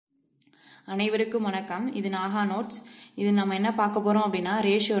அனைவருக்கும் வணக்கம். இது நாகா நோட்ஸ். இது நம்ம என்ன பார்க்க போறோம் அப்படின்னா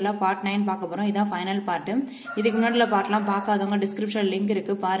ரேஷியோல பார்ட் 9 பார்க்க போறோம். இதான் ஃபைனல் பார்ட். இதுக்கு முன்னாடில பார்ட்லாம் பார்க்காதவங்க டிஸ்கிரிப்ஷன் லிங்க்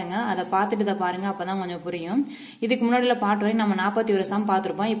இருக்கு, பாருங்க. அதை பார்த்துட்டு இதை பாருங்க, அப்பதான் கொஞ்சம் புரியும். இதுக்கு முன்னாடில பார்ட் வரை நம்ம 41 சம்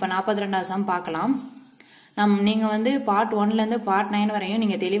பார்த்துருப்போம். இப்போ 42வது சம் பார்க்கலாம். நீங்க வந்து பார்ட் 1ல இருந்து பார்ட் 9 வரையும்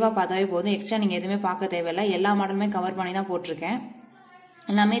நீங்க தெளிவா பார்த்தாவே போதும். எக்ஸ்ட்ரா நீங்க எதுவுமே பார்க்க தேவையில்லை. எல்லா மாடலுமே கவர் பண்ணி தான் போட்டிருக்கேன்.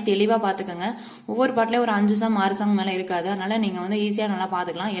 எல்லாமே தெளிவா பாத்துக்கோங்க. ஒவ்வொரு பாட்டுலயும் ஒரு 5 சம் 6 சம் மேல இருக்காது. அதனால நீங்க வந்து ஈஸியா நல்லா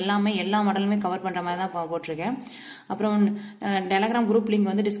பாத்துக்கலாம். எல்லா மாடலுமே கவர் பண்ற மாதிரி தான் போட்டிருக்கேன். அப்புறம் டெலகிராம் குரூப் லிங்க்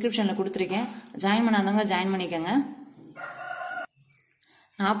வந்து டிஸ்கிரிப்ஷன்ல கொடுத்துருக்கேன். ஜாயின் பண்ணாதவங்க ஜாயின் பண்ணிக்கோங்க.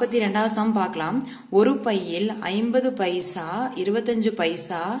 42வது சம் பார்க்கலாம். ஒரு பையில் 50 பைசா 25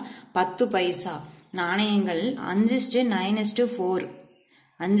 பைசா 10 பைசா நாணயங்கள் 5:9:4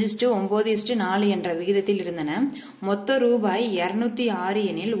 5:9:4 என்ற விகிதத்தில் இருந்தன. மொத்த ரூபாய் 206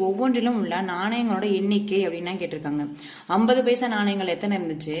 எனில் ஒவ்வொன்றிலும் உள்ள நாணயங்களோட எண்ணிக்கை அப்படின்னு கேட்டிருக்காங்க. 50 பைசா நாணயங்கள் எத்தனை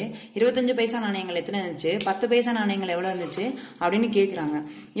இருந்துச்சு, 25 பைசா நாணயங்கள் எத்தனை இருந்துச்சு, 10 பைசா நாணயங்கள் எவ்வளவு இருந்துச்சு அப்படின்னு கேட்குறாங்க.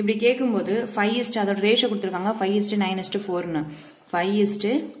 இப்படி கேட்கும்போது 5 அதோட ரேஷியோ கொடுத்துருக்காங்க. 5:9:4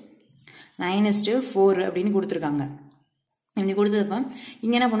 5:9:4 அப்படின்னு கொடுத்துருக்காங்க. இப்படி கொடுத்ததுப்ப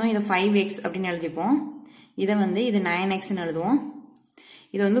இங்க என்ன பண்ணுவோம், இதை 5x அப்படின்னு எழுதிப்போம். இதை வந்து இது 9xன்னு எழுதுவோம்.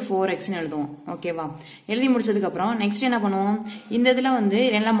 இது வந்து 4xன்னு எழுதுவோம். ஓகேவா? எழுதி முடிச்சதுக்கு அப்புறம் நெக்ஸ்ட் என்ன பண்ணுவோம், இந்த இதுல வந்து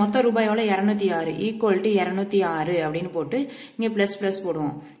எல்லாம் மொத்த ரூபாயோட 206 ஈக்குவல் டு 206 அப்படின்னு போட்டு இங்க பிளஸ்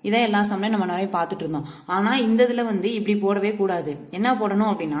போடுவோம். இதான் எல்லா சம்லையும் நம்ம நிறைய பார்த்துட்டு இருந்தோம். ஆனா இந்த இதுல வந்து இப்படி போடவே கூடாது. என்ன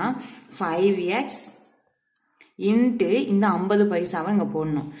போடணும் அப்படின்னா 5x இன்ட்டு இந்த 50 பைசாவை இங்க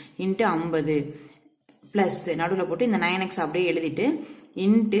போடணும். இன்ட்டு 50 பிளஸ் நடுவில் போட்டு இந்த 9x அப்படியே எழுதிட்டு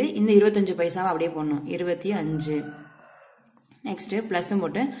இன்ட்டு இந்த 25 பைசாவை அப்படியே போடணும். 25 நெக்ஸ்ட் பிளஸ்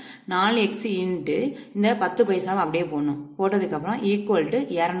போட்டு 4x இன்ட்டு இந்த 10 பைசாவை அப்படியே போடணும். போட்டதுக்கு அப்புறம் ஈக்குவல் டு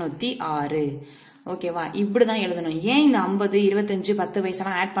 206. ஓகேவா? இப்படிதான் எழுதணும். ஏன் இந்த 50 25 10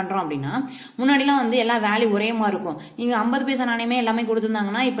 பைசாலாம் ஆட் பண்றோம் அப்படின்னா, முன்னாடிலாம் வந்து எல்லா வேல்யூ ஒரே மாதிரி இருக்கும். நீங்க 50 பைசா நாணயமே எல்லாமே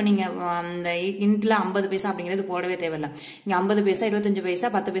கொடுத்துருந்தாங்கன்னா இப்ப நீங்க இந்த இன்ட்ல 50 பைசா அப்படிங்கிறது போடவே தேவையில்லை. இங்க 50 பைசா 25 பைசா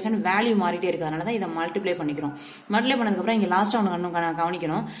 10 பைசான்னு வேல்யூ மாறிட்டே இருக்கு. அதனாலதான் இதை மல்டிப்ளை பண்ணிக்கிறோம். மல்டிப்ளை பண்ணதுக்கு அப்புறம் இங்க லாஸ்டா ஒன்று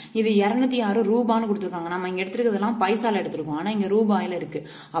கவனிக்கணும். இது 206 ரூபான்னு கொடுத்துருக்காங்க. நம்ம இங்க எடுத்துருக்கிறதெல்லாம் பைசால எடுத்திருக்கோம். ஆனா இங்க ரூபாயில இருக்கு.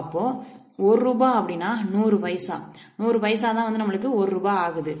 அப்போ 1 ரூபாய் அப்படின்னா 100 பைசா. 100 பைசா தான் வந்து நம்மளுக்கு 1 ரூபாய்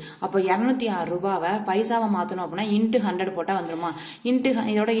ஆகுது. அப்போ 206 ரூபாவை பைசாவை மாத்தணும் அப்படின்னா இன்ட்டு 100 போட்டா வந்துருமா?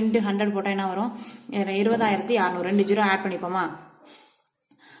 இதோட இன்ட்டு 100 போட்டா என்ன வரும்? 20,600. 2 ஜீரோ ஆட் பண்ணிப்போமா?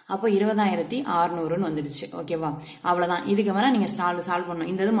 அப்போ 20,600 வந்துடுச்சு. ஓகேவா? அவ்வளவுதான். இதுக்கு மேல நீங்க சால்வ் பண்ணணும்.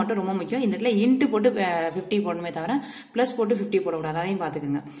 இந்த இது மட்டும் ரொம்ப முக்கியம். இந்த இடத்துல இன்ட்டு போட்டு 50 போடணுமே தவிர பிளஸ் போட்டு 50 போடக்கூடாது. அதையும்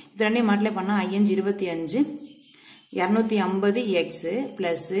பாத்துக்கோங்க. இது ரெண்டையும் மல்டிப்ளை பண்ணா 5 25 250x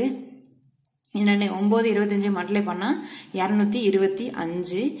பிளஸ் 9 25 மல்டிப்ளை பண்ணா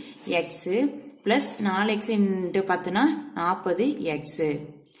 225x plus 4x into 10னா 40x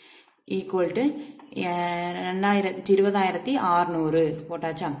equal to 20,600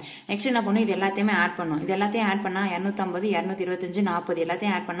 போட்டாச்சா? நெக்ஸ்ட் என்ன பண்ணும், இது எல்லாத்தையுமே ஆட் பண்ணும். இது எல்லாத்தையும் ஆட் பண்ணா 250 225 40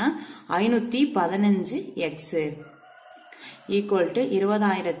 எல்லாத்தையும் ஆட் பண்ணா 515x ஈக்குவல் டு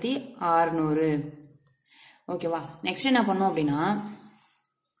 20,600. ஓகேவா? நெக்ஸ்ட் என்ன பண்ணும் அப்படின்னா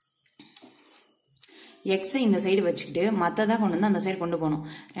எக்ஸ் இந்த சைடு வச்சுக்கிட்டு மற்றதான் கொண்டு வந்து அந்த சைடு கொண்டு போகணும்.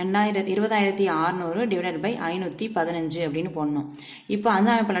 20,600 டிவைடட் பை 515 அப்படின்னு போடணும். இப்போ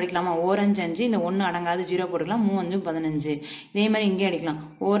 5ஆம் அமைப்பில் அடிக்கலாமா? 4 5 5 இந்த 1 அடங்காது 0 போட்டுக்கலாம். 3 5 15. இதே மாதிரி இங்கே அடிக்கலாம்.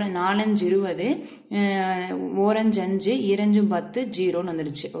 4 5 20 4 5 5 2 10 0ன்னு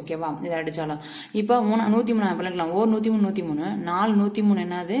வந்துடுச்சு. ஓகேவா? இதை அடிச்சாலும் இப்போ 103 அமைப்பில் அடிக்கலாம். 103 103 4 103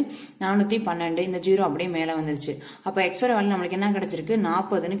 என்னது 412. இந்த 0 அப்படியே மேலே வந்துருச்சு. அப்போ எக்ஸோட வேல்யூ நம்மளுக்கு என்ன கிடைச்சிருக்கு?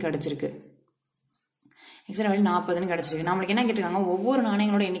 40ன்னு கிடைச்சிருக்கு. எக்ஸ்ட்ரா வேல்யூ 40ன்னு கிடைச்சிருக்கு. நம்மளுக்கு என்ன கேட்டிருக்காங்க? ஒவ்வொரு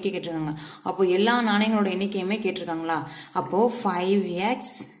நாணயங்களோட எண்ணிக்கை கேட்டிருக்காங்க. அப்போ எல்லா நாணயங்களோட எண்ணிக்கையுமே கேட்டிருக்காங்களா? அப்போ 5x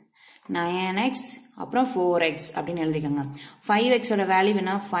 9x அப்புறம் 4x அப்படின்னு எழுதிக்கோங்க. 5xோட வேல்யூ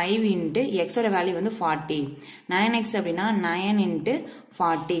என்ன? 5 இன்ட்டு எக்ஸோட வேல்யூ வந்து 40. 9x அப்படின்னா 9 இன்ட்டு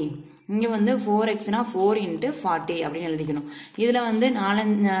 40. இங்க வந்து 4xனா 4 இன்ட்டு 40 அப்படின்னு எழுதிக்கணும். இதுல வந்து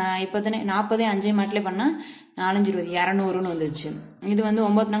 40 5 மல்டிப்ளை பண்ணா 4 20 200ன்னு வந்துருச்சு. இது வந்து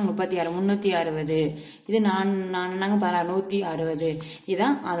 9 36 360. இது 4 160.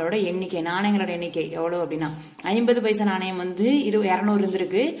 இதான் அதோட எண்ணிக்கை, நாணயங்களோட எண்ணிக்கை எவ்வளவு அப்படின்னா 50 பைசா நாணயம் வந்து 200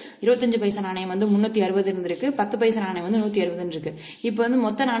 இருந்திருக்கு. 25 பைசா நாணயம் வந்து 360 இருந்திருக்கு. 10 பைசா நாணயம் வந்து 160 இருக்கு. இப்போ வந்து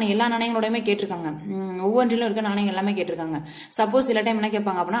மொத்த நாணயம் எல்லா நாணயங்களோடமே கேட்டிருக்காங்க. ஒவ்வொன்றிலும் இருக்க நாணயம் எல்லாமே கேட்டிருக்காங்க. சப்போஸ் சில டைம் என்ன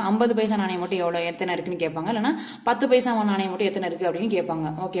கேட்பாங்க அப்படின்னா 50 பைசா நாணயம் மட்டும் எத்தனை இருக்குன்னு கேட்பாங்க. இல்லைன்னா 10 பைசா நாணயம் மட்டும் எத்தனை இருக்கு அப்படின்னு கேட்பாங்க.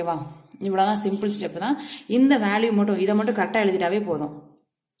 ஓகேவா? இவ்வளவுதான் சிம்பிள் ஸ்டெப் தான். இந்த வேல்யூ மட்டும் இதை மட்டும் கரெக்டா எழுதிட்டாவே போதும்.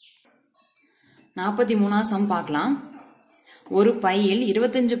 43ஆம் சம் பார்க்கலாம். ஒரு பையில்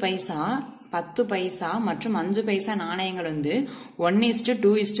 25 பைசா 10 பைசா மற்றும் 5 பைசா நாணயங்கள் வந்து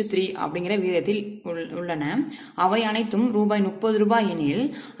 1:2:3 அப்படிங்கிற வீதத்தில் உள்ளன. அவை அனைத்தும் ரூபாய் 30 எனில்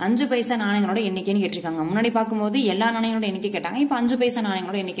 5 பைசா நாணயங்களோட எண்ணிக்கைன்னு கேட்டிருக்காங்க. முன்னாடி பார்க்கும்போது எல்லா நாணயங்களோட எண்ணிக்கை கேட்டாங்க. இப்போ 5 பைசா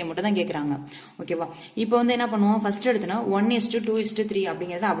நாணயங்களோட எண்ணிக்கை மட்டும் தான் கேட்கறாங்க. ஓகேவா? இப்போ வந்து என்ன பண்ணுவோம், ஃபர்ஸ்ட் எடுத்தோன்னா 1:2:3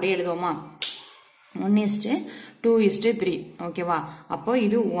 அப்படிங்கறத அப்படியே எழுதுவோமா? 1:2:3. ஓகேவா? அப்போ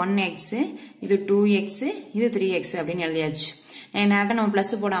இது 1x, இது 2x, இது 3x அப்படின்னு எழுதியாச்சு. நேரத்தை நம்ம பிளஸ்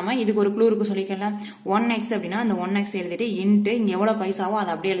போடாம இதுக்கு ஒரு க்ளூ இருக்கு சொல்லிக்கலாம். 1x அப்படின்னா அந்த 1x எழுதிட்டு இன்ட்டு இங்க எவ்வளவு பைசாவோ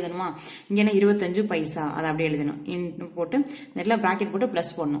அதை அப்படியே எழுதணுமா? இங்க என்ன 25 பைசா, அதை அப்படியே எழுதணும். இன்ட்டு போட்டு நெட்ல பிராக்கெட் போட்டு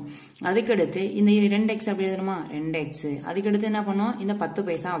பிளஸ் போடணும். அதுக்கடுத்து இந்த 2x அப்படி எழுதணுமா? 2x. அதுக்கடுத்து என்ன பண்ணணும், இந்த 10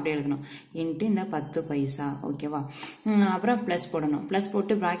 பைசா அப்படியே எழுதணும். இன்ட்டு இந்த 10 பைசா. ஓகேவா? அப்புறம் பிளஸ் போடணும். பிளஸ்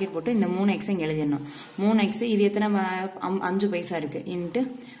போட்டு பிராக்கெட் போட்டு இந்த 3x இங்க எழுதிடணும். 3x இது எத்தனை 5 பைசா இருக்கு. இன்ட்டு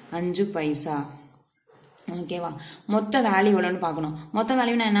 5 பைசா. ஓகேவா? மொத்த வேல்யூ எவ்வளோன்னு பார்க்கணும். மொத்த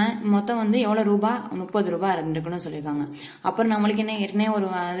வேல்யூனா என்ன? மொத்தம் வந்து எவ்வளோ ரூபா? 30 ரூபாய் இருந்திருக்குன்னு சொல்லியிருக்காங்க. அப்புறம் நம்மளுக்கு என்ன ஏற்கனவே ஒரு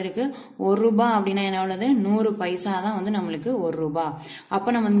இது இருக்கு, 1 ரூபாய் அப்படின்னா என்ன எவ்வளவு? 100 பைசா தான் வந்து நம்மளுக்கு 1 ரூபாய்.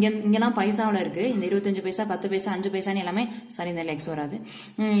 அப்போ நம்ம இங்கெல்லாம் பைசாவில் இருக்கு. இந்த 25 பைசா, 10 பைசா, 5 பைசான்னு எல்லாமே, சாரி இந்த எக்ஸ் வராது,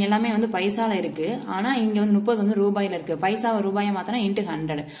 எல்லாமே வந்து பைசால இருக்கு. ஆனா இங்க வந்து 30 வந்து ரூபாயில இருக்கு. பைசாவை ரூபாயை மாத்தினா இன்ட்டு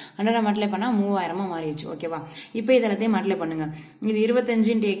 100 மல்டிப்ளை பண்ணா 3000 மாறிடுச்சு. ஓகேவா? இப்போ இது எல்லாத்தையும் மல்டிப்ளை பண்ணுங்க. இது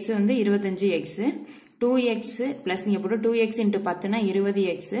 25 × x வந்து 25x, 2x பிளஸ் நீங்க போட்டு 2x × 10னா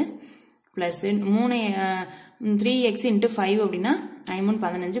 20x பிளஸ் 3x × 5 அப்படின்னா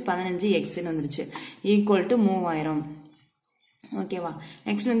 15x வந்துருச்சு. Equal to 3000. ஓகேவா?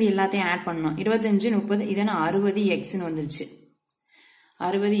 நெக்ஸ்ட் வந்து எல்லாத்தையும் ஆட் பண்ணணும். 25 30 இதனா 60x வந்துருச்சு.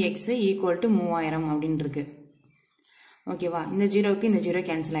 60x ஈக்குவல் டு 3000 அப்படின்னு இருக்கு. ஓகேவா? இந்த ஜீரோக்கு இந்த ஜீரோ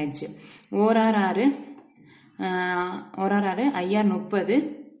கேன்சல் ஆயிடுச்சு. ஓரார் 6 ஐஆர் 30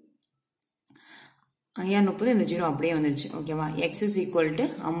 இந்த ஜீரோ அப்படியே வந்துருச்சு. ஓகேவா? x is equal to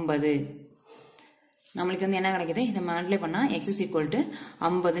 50. நம்மளுக்கு வந்து என்ன கிடைக்குது, இதை மல்டிப்ளை பண்ணா x is equal to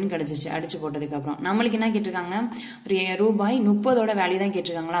 50ன்னு கிடைச்சிச்சு. அடிச்சு போட்டதுக்கு அப்புறம் நம்மளுக்கு என்ன கேட்டிருக்காங்க, ரூபாய் 30ஓட வேல்யூ தான்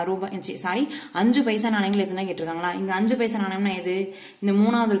கேட்டிருக்காங்களா? ரூபாய் சாரி 5 பைசா நாணயங்கள் எதுனா கேட்டிருக்காங்களா? இங்க 5 பைசா நாணயம்னா எது? இந்த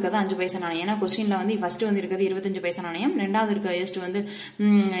மூணாவது இருக்கிறது 5 பைசா நாணயம். ஏன்னா கொஸ்டின்ல வந்து ஃபர்ஸ்ட் வந்து இருக்கிறது 25 பைசா நாணயம், ரெண்டாவது இருக்க வந்து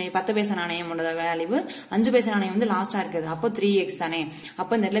 10 பைசா நாணயமோட வேல்யூ, 5 பைசா நாணயம் வந்து லாஸ்டா இருக்குது. அப்போ 3x தானே.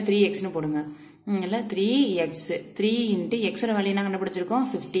 அப்போ இந்த இடத்துல 3xன்னு போடுங்க. இல்ல 3x 3 × x ஓட வேல்யூ என்ன கண்டுபிடிச்சிருக்கோம்?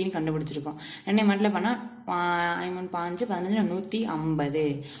 15 கண்டுபிடிச்சிருக்கோம். ரெண்டே மல்டிப்ளை பண்ணா 5 15 150.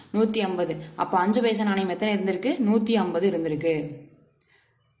 அப்ப 5 பைசா நாணயம் எத்தனை இருந்திருக்கு? 150 இருந்திருக்கு.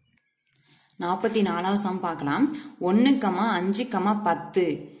 44வது சம் பார்க்கலாம். 1, 5, 10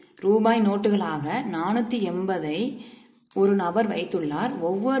 ரூபாய் நோட்டுகளாக 480 ஒரு நபர் வைத்துள்ளார்.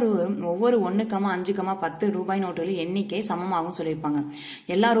 ஒவ்வொரு 1, 5, 10 ரூபாய் நோட்டுகளின் எண்ணிக்கை சமமாகவும் சொல்லியிருப்பாங்க.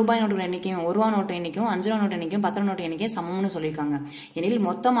 எல்லா ரூபாய் நோட்டுகள் எண்ணிக்கையும் 1 ரூபா நோட்டு எண்ணிக்கையும் 5 ரூபா நோட்டு எண்ணிக்கையும் 10 ரூபா நோட்டு எண்ணிக்கை சமம்னு சொல்லியிருக்காங்க. எனில்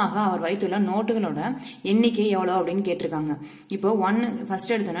மொத்தமாக அவர் வைத்துள்ள நோட்டுகளோட எண்ணிக்கை எவ்வளவு அப்படின்னு கேட்டிருக்காங்க. இப்போ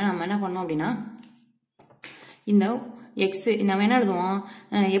ஃபர்ஸ்ட் எடுத்தோன்னா நம்ம என்ன பண்ணோம் அப்படின்னா, இந்த எக்ஸ் நம்ம என்ன எழுதுவோம்,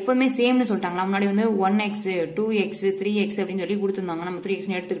 எப்பவுமே சேம்னு சொல்லிட்டாங்களா? முன்னாடி வந்து 1x 2x 3x அப்படின்னு சொல்லி கொடுத்துருந்தாங்க. நம்ம 3x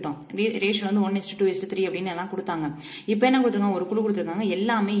எடுத்துக்கிட்டோம். ரேஷியோ வந்து 1:2:3 அப்படின்னு எல்லாம் கொடுத்தாங்க. இப்போ என்ன கொடுத்துருக்காங்க, ஒரு குழு கொடுத்துருக்காங்க,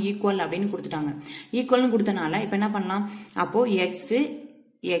 எல்லாமே ஈக்குவல் அப்படின்னு கொடுத்துட்டாங்க. ஈக்குவல்னு கொடுத்தனால இப்போ என்ன பண்ணலாம், அப்போ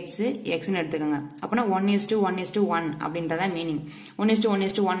எக்ஸ்ன்னு எடுத்துக்கோங்க. அப்படின்னா 1:1:1 அப்படின்றதா மீனிங்.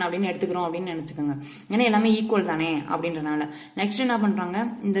 1:1:1 அப்படின்னு எடுத்துக்கிறோம் அப்படின்னு நினைச்சுக்கோங்க. ஏன்னா எல்லாமே ஈக்குவல் தானே அப்படின்றனால. நெக்ஸ்ட் என்ன பண்றாங்க,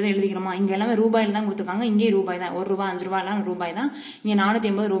 இந்த இதை எழுதிக்கிறோமா? இங்க எல்லாமே ரூபாயில தான் கொடுத்துருக்காங்க. இங்கே ரூபாய் தான், 1 ரூபாய் 5 ரூபாய் எல்லாம் ரூபாய் தான். இங்க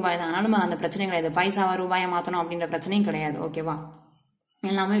 480 ரூபாய் தான். ஆனாலும் அந்த பிரச்சனை கிடையாது. பைசாவா ரூபாயை மாத்தணும் அப்படின்ற பிரச்சனையும் கிடையாது. ஓகேவா?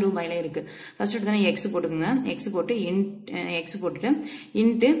 எல்லாமே ரூபாயில இருக்கு. ஃபர்ஸ்ட் எடுத்தோன்னா எக்ஸ் போட்டுக்கோங்க. எக்ஸ் போட்டு எக்ஸ் போட்டுட்டு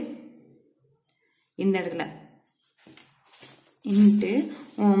இன்ட்டு இந்த இடத்துல இன்ட்டு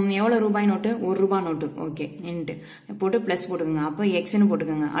எவ்வளோ ரூபாய் நோட்டு? 1 ரூபாய் நோட்டு. ஓகே, இன்ட்டு போட்டு ப்ளஸ் போட்டுக்கோங்க. அப்போ எக்ஸ்ன்னு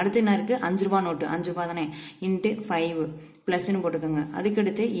போட்டுக்கோங்க. அடுத்து என்ன இருக்கு, 5 ரூபாய் நோட்டு, 5 ரூபாய் தானே, இன்ட்டு 5 ப்ளஸ்ன்னு போட்டுக்கோங்க.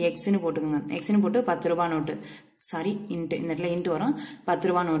 அதுக்கடுத்து எக்ஸ்ன்னு போட்டுக்கோங்க. எக்ஸ்ன்னு போட்டு 10 ரூபாய் நோட்டு, சாரி இன்ட்டு இந்த இடத்துல இன்ட்டு வரும், 10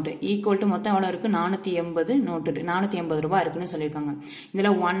 ரூபாய் நோட்டு ஈக்குவல் டு மொத்தம் எவ்வளோ இருக்கு, 480 நோட்டு, 480 ரூபாய் இருக்குன்னு சொல்லியிருக்காங்க.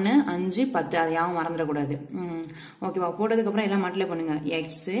 இதில் 1 5 10 அதை யாவும் மறந்துடக்கூடாது. ஓகேவா? போட்டதுக்கப்புறம் எல்லாம் மல்டிப்ளை பண்ணுங்க.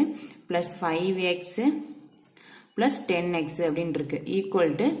 X plus 5x plus 10x அப்படின்னு இருக்கு,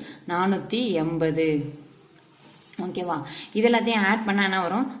 ஈக்குவல் டு 480. ஓகேவா? இது எல்லாத்தையும் ஆட் பண்ணா என்ன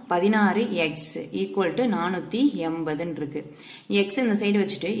வரும், 16x ஈக்குவல் டு 480 இருக்கு. எக்ஸ் இந்த சைடு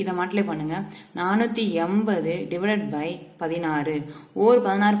வச்சுட்டு இதை மல்டிப்ளை பண்ணுங்க. 480 டிவைடட் பை 16,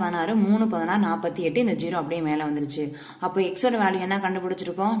 16 16 3 16 48. இந்த ஜீரோ அப்படியே மேல வந்துருச்சு. அப்போ எக்ஸோட வேல்யூ என்ன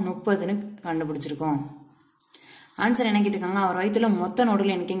கண்டுபிடிச்சிருக்கோம், 30ன்னு கண்டுபிடிச்சிருக்கோம். ஆன்சர் என்ன கேட்டிருக்காங்க, அவர் வயிற்றுல மொத்த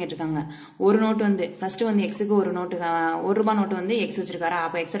நோட்டுல எண்ணிக்கையும் கேட்டிருக்காங்க. ஒரு நோட்டு வந்து ஃபர்ஸ்ட் வந்து எக்ஸுக்கு ஒரு நோட்டு ₹1 நோட்டு வந்து எக்ஸ் வச்சிருக்காரு,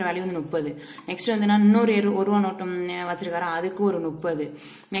 அப்போ எக்ஸோட வேல்யூ வந்து 30. நெக்ஸ்ட் வந்து நான் இன்னொரு ₹1 நோட்டு வச்சிருக்காரு, அதுக்கு ஒரு 30.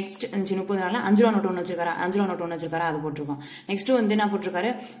 நெக்ஸ்ட் 30 ₹5 நோட்டு ஒன்று வச்சிருக்காரு, ₹5 நோட்டு ஒன்று வச்சிருக்காரு, அது போட்டிருக்கோம். நெக்ஸ்ட் வந்து என்ன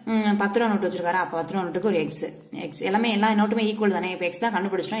போட்டிருக்காரு, ₹10 நோட்டு வச்சிருக்காரு, அப்போ ₹10 நோட்டுக்கு ஒரு எக்ஸ். எல்லாமே எல்லா நோட்டுமே ஈக்குவல் தானே, இப்போ எக்ஸ் தான்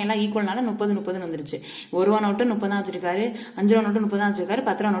கண்டுபிடிச்சிட்டோம், எல்லாம் ஈக்குவல்னால 30 வந்துருச்சு. ₹1 நோட்டு 30 தான் வச்சிருக்காரு, ₹5 நோட்டு 30 தான் வச்சிருக்காரு,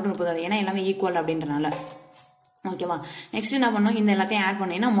 ₹10 நோட்டு 30, ஏன்னா எல்லாமே ஈக்குவல் அப்படின்றனால. ஓகேவா. நெக்ஸ்ட் என்ன பண்ணோம், இந்த எல்லாத்தையும் ஆட்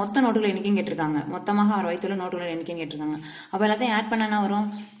பண்ணீங்கன்னா மொத்த நோட்டுகள் எண்ணிக்கையும் கேட்டிருக்காங்க, மொத்தமாக அவர் வயிற்றுல நோட்டுகள் எண்ணிக்கையும் கேட்டிருக்காங்க. அப்போ எல்லாத்தையும் ஆட் பண்ணா வரும்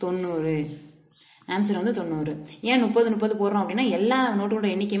 90. ஆன்சர் வந்து 90. ஏன் 30 போடுறோம் அப்படின்னா எல்லா நோட்டுகளோட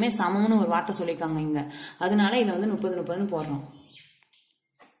எண்ணிக்கையுமே சமம்னு ஒரு வார்த்தை சொல்லியிருக்காங்க இங்க, அதனால இதை வந்து 30 போடுறோம்.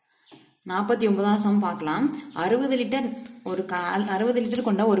 49ஆம் சம் பார்க்கலாம். 60 லிட்டர்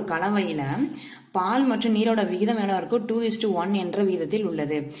கொண்ட ஒரு கலவையில பால் மற்றும் நீரோட விகிதம் எவ்வளவு இருக்கு, 2:1 என்ற விகிதத்தில்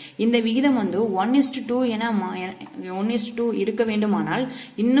உள்ளது. இந்த விகிதம் வந்து 1:2 1:2 இருக்க வேண்டுமானால்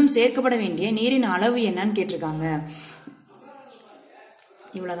இன்னும் சேர்க்கப்பட வேண்டிய நீரின் அளவு என்னன்னு கேட்டிருக்காங்க.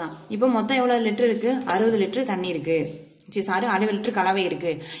 இவ்வளவுதான். இப்போ மொத்தம் எவ்வளவு லிட்டர் இருக்கு, 60 லிட்டர் தண்ணி இருக்கு, சாரி 60 லிட்டர் கலவை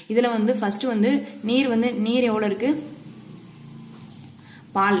இருக்கு. இதுல வந்து ஃபர்ஸ்ட் வந்து நீர் எவ்வளவு இருக்கு,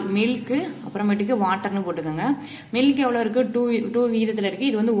 பால் மில்க் அப்புறமேட்டுக்கு வாட்டர்னு போட்டுக்கோங்க. மில்க் எவ்வளோ இருக்கு, 2 விகிதத்தில் இருக்கு,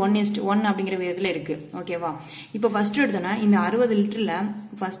 இது வந்து 1:1 அப்படிங்கிற விகிதத்தில் இருக்கு. ஓகேவா. இப்போ ஃபர்ஸ்ட் எடுத்தோன்னா இந்த 60 லிட்டர்ல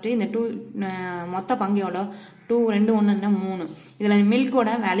ஃபர்ஸ்ட் இந்த 2 மொத்த பங்கு எவ்வளோ, 2 2 1 3. இதில் மில்கோட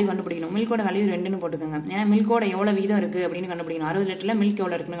வேல்யூ கண்டுபிடிக்கணும். மில்கோட வேல்யூ 2ன்னு போட்டுக்கோங்க, ஏன்னா மில்கோட எவ்வளோ வீதம் இருக்கு அப்படின்னு கண்டுபிடிக்கணும். 60 லிட்டர்ல மில்க்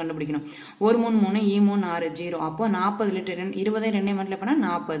எவ்வளோ இருக்குன்னு கண்டுபிடிக்கணும். 1 3 3 E 3 6 0. அப்போ 40 லிட்டர், 20 2 மட்டில் பண்ணா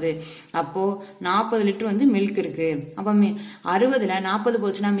 40. அப்போ 40 லிட்டர் வந்து மில்க் இருக்கு. அப்போ 60ல 40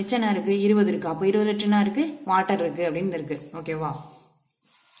 போச்சுன்னா மிச்சம் என்ன இருக்கு, 20 இருக்கு. அப்போ 20 லிட்டர்னா இருக்கு, வாட்டர் இருக்கு அப்படின்னு இருக்கு. ஓகேவா.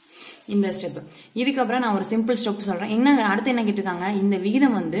 இந்த ஸ்டெப். இதுக்கப்புறம் நான் ஒரு சிம்பிள் ஸ்டெப் சொல்றேன். என்ன அடுத்து என்ன கேட்டிருக்காங்க, இந்த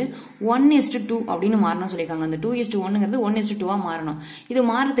விகிதம் வந்து 1:2 அப்படின்னு மாறணும் சொல்லியிருக்காங்க. அந்த 2:1ங்கிறது 1:2 மாறணும். இது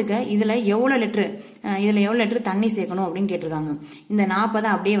மாறதுக்கு இதுல எவ்வளவு லிட்டர் தண்ணி சேர்க்கணும் அப்படின்னு கேட்டிருக்காங்க. இந்த 40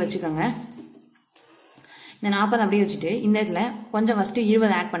 அப்படியே வச்சுக்கோங்க. இந்த 40 அப்படியே வச்சுட்டு இந்த இடத்துல கொஞ்சம் ஃபர்ஸ்ட்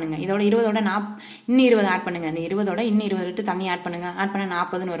 20 ஆட் பண்ணுங்க. இதோட 20ஓட இன்னும் 20 ஆட் பண்ணுங்க. இந்த 20ஓட இன்னும் 20 லிட்டர் தண்ணி ஆட் பண்ணுங்க. ஆட் பண்ண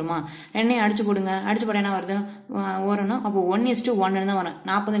 40ன்னு வருமா, ரெண்டையும் அடிச்சு போடுங்க. அடிச்சு போட என்ன வருது, வரணும். அப்போ 1:1 தான் வரும்.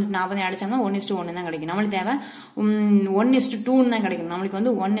 40 அடிச்சோம்னா 1:1 தான் கிடைக்கும். நம்மளுக்கு தேவை 1:2 தான் கிடைக்கும். நம்மளுக்கு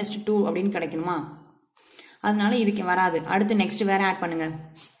வந்து 1:2 அப்படின்னு கிடைக்கணுமா, அதனால இதுக்கு வராது. அடுத்து நெக்ஸ்ட் வேற ஆட் பண்ணுங்க.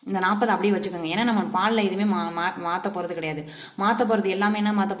 இந்த 40 அப்படியே வச்சுக்கோங்க, ஏன்னா நம்ம பாலில் எதுவுமே மாற்ற போறது கிடையாது. மாற்ற போறது எல்லாமே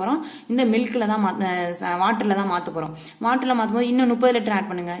என்ன மாற்ற போறோம், இந்த மில்க்ல தான் வாட்டர்ல தான் மாற்ற போறோம். வாட்டர்ல மாற்றும் போது இன்னும் 30 லிட்டர் ஆட்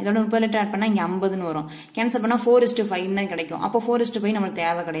பண்ணுங்க. இதோட 30 லிட்டர் ஆட் பண்ணா இங்க 50ன்னு வரும். கேன்சல் பண்ணா 4:5 தான் கிடைக்கும். அப்போ 4:5 நம்மளுக்கு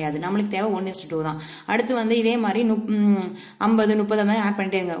தேவை கிடையாது, நம்மளுக்கு தேவை 1:2 தான். அடுத்து வந்து இதே மாதிரி 50 30 மாதிரி ஆட்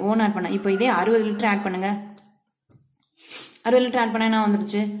பண்ணிட்டே இருங்க. ஓன் ஆட் பண்ண இப்போ இதே 60 லிட்டர் ஆட் பண்ணுங்க. 60 லிட்டர் ஆட் பண்ணா என்ன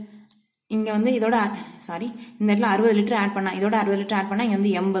வந்துருச்சு, இங்க வந்து இதோட இந்த இடத்துல 60 லிட்டர் ஆட் பண்ணா, இதோட 60 லிட்டர் ஆட் பண்ணா இங்க வந்து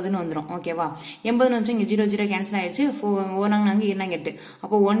 80ன்னு வந்துடும். ஓகேவா. 80ன்னு வச்சு இங்க 0 0 கேன்சல் ஆயிடுச்சு. 4 8.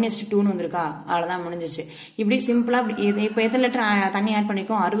 அப்போ 1:2ன்னு வந்திருக்கா, அவ்வளவுதான் முடிஞ்சிச்சு. இப்படி சிம்பிளா இப்போ எத்தனை லிட்டர் தண்ணி ஆட்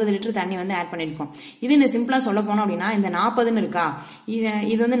பண்ணிருக்கோம், 60 லிட்டர் தண்ணி வந்து ஆட் பண்ணிருக்கோம். இது இந்த சிம்பிளா சொல்ல போனோம் அப்படின்னா இந்த 40ன்னு இருக்கா,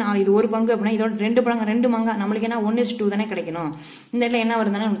 இது வந்து இது ஒரு பங்கு அப்படின்னா இதோட 2 பங்கா நம்மளுக்கு என்ன 1:2 தானே கிடைக்கணும். இந்த இடத்துல என்ன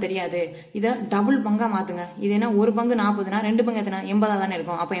வருதுன்னா நமக்கு தெரியாது. இதை டபுள் பங்கா மாத்துங்க. இது என்ன ஒரு பங்கு 40னா 2 பங்கு எத்தனை 80 தானே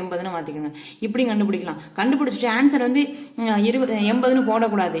இருக்கும். அப்போ 80ன்னு மாத்திக்கோங்க. இப்படி கண்டுபிடிக்கலாம். கண்டுபிடிச்சிட்டு ஆன்சர் வந்து 80ன்னு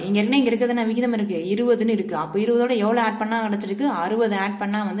போடக்கூடாது. இங்க இருக்கிறது விகிதம் இருக்கு 20ன்னு இருக்கு. அப்போ 20ஓட எவ்வளவு ஆட் பண்ணா கிடைச்சிருக்கு, 60 ஆட்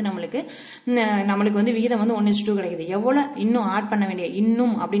பண்ணா வந்து நம்மளுக்கு வந்து விகிதம் வந்து 1:2 கிடைக்குது. எவ்வளவு இன்னும் ஆட் பண்ண வேண்டிய,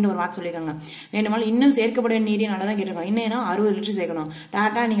 இன்னும் அப்படின்னு ஒரு வார்த்தை சொல்லியிருக்காங்க. வேணுமாலும் இன்னும் சேர்க்கப்பட வேண்டிய நீரின் அளவு தான் கேட்டிருக்காங்க. இன்னும் 60 லிட்டர் சேர்க்கணும்.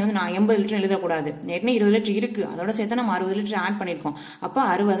 டாட்டா நீங்க வந்து நான் 80 லிட்டர் எழுதக்கூடாது. ஏற்கனவே 20 லிட்டர் இருக்கு, அதோட சேர்த்து நம்ம 60 லிட்டர் ஆட் பண்ணிருக்கோம். அப்போ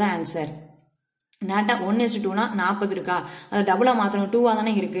 60 தான் ஆன்சர். டேட்டா 1:2னா 40 இருக்கா, அது டபுளா மாத்தணும். 2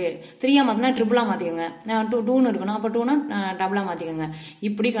 தானே இருக்கு. 3 மாத்தினா ட்ரிபிளா மாத்திக்கோங்க. 2ன்னு இருக்கணும், அப்போ 2னா டபுளா மாத்திக்கோங்க.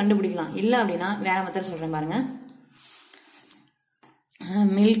 இப்படி கண்டுபிடிக்கலாம். இல்ல அப்படின்னா வேற மெத்தட் சொல்றேன் பாருங்க.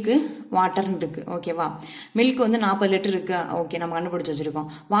 மில்க் வாட்டர்னு இருக்கு. ஓகேவா. மில்க் வந்து 40 லிட்டர் இருக்கு. ஓகே, நம்ம கண்டுபிடிச்சு வச்சிருக்கோம்.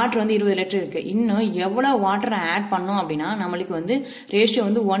 வாட்டர் வந்து 20 லிட்டர் இருக்கு. இன்னும் எவ்வளவு வாட்டர் ஆட் பண்ணோம் அப்படின்னா நம்மளுக்கு வந்து ரேஷியோ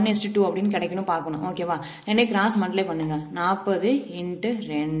வந்து 1:2 அப்படின்னு கிடைக்கணும் பார்க்கணும். ஓகேவா. ரெண்டே கிராஸ் மல்டிப்ளை பண்ணுங்க. 40 ×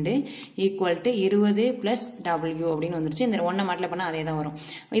 2 = 20 + W அப்படின்னு வந்துருச்சு. இந்த 1 மல்டிப்ளை பண்ணா அதே தான் வரும்.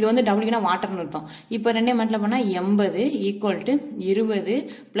 இது வந்து Wனா வாட்டர்னு அர்த்தம். இப்போ ரெண்டே மல்டிப்ளை பண்ணா 80 = 20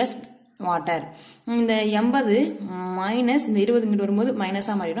 + வாட்டர். இந்த 80 மைனஸ் இந்த 20 இங்கிட்டு வரும்போது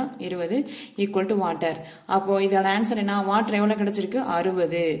மைனஸா மாறிடும். 20 = வாட்டர். அப்போ இதோட ஆன்சர் என்ன, வாட்டர் எவ்வளவு கிடைச்சிருக்கு,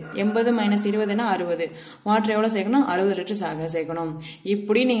 60. 80 - 20னா 60. வாட்டர் எவ்வளவு சேர்க்கணும், 60 லிட்டர் சேர்க்கணும்.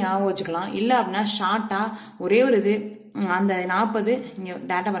 இப்படி நீங்க ஞாபகம் வச்சுக்கலாம். இல்ல அப்படின்னா ஷார்ட்டா ஒரே ஒரு இது அந்த 40 இங்கே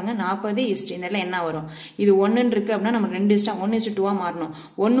டேட்டா பாருங்கள் 40 இஸ்ட் இந்த இடத்துல என்ன வரும் இது 1 இருக்குது அப்படின்னா நம்ம 1:2 மாறணும்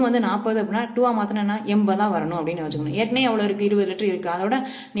 1 வந்து 40 அப்படின்னா 2 மாற்றினா 80 வரணும் அப்படின்னு வச்சுக்கணும் ஏற்கனவே எவ்வளோ இருக்குது 20 லிட்டர் இருக்குது அதோட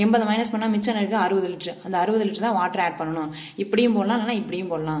 80 மைனஸ் பண்ணால் மிச்சம் இருக்குது 60 லிட்டர் அந்த 60 லிட்டர் தான் வாட்டர் ஆட் பண்ணணும் இப்படியும் போடலாம் இல்லைனா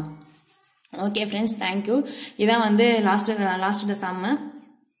இப்படியும் போடலாம் ஓகே ஃப்ரெண்ட்ஸ் தேங்க்யூ இதான் வந்து லாஸ்ட்டு சம்மு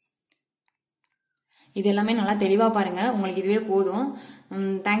இது எல்லாமே நல்லா தெளிவாக பாருங்கள் உங்களுக்கு இதுவே போதும்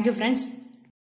தேங்க்யூ ஃப்ரெண்ட்ஸ்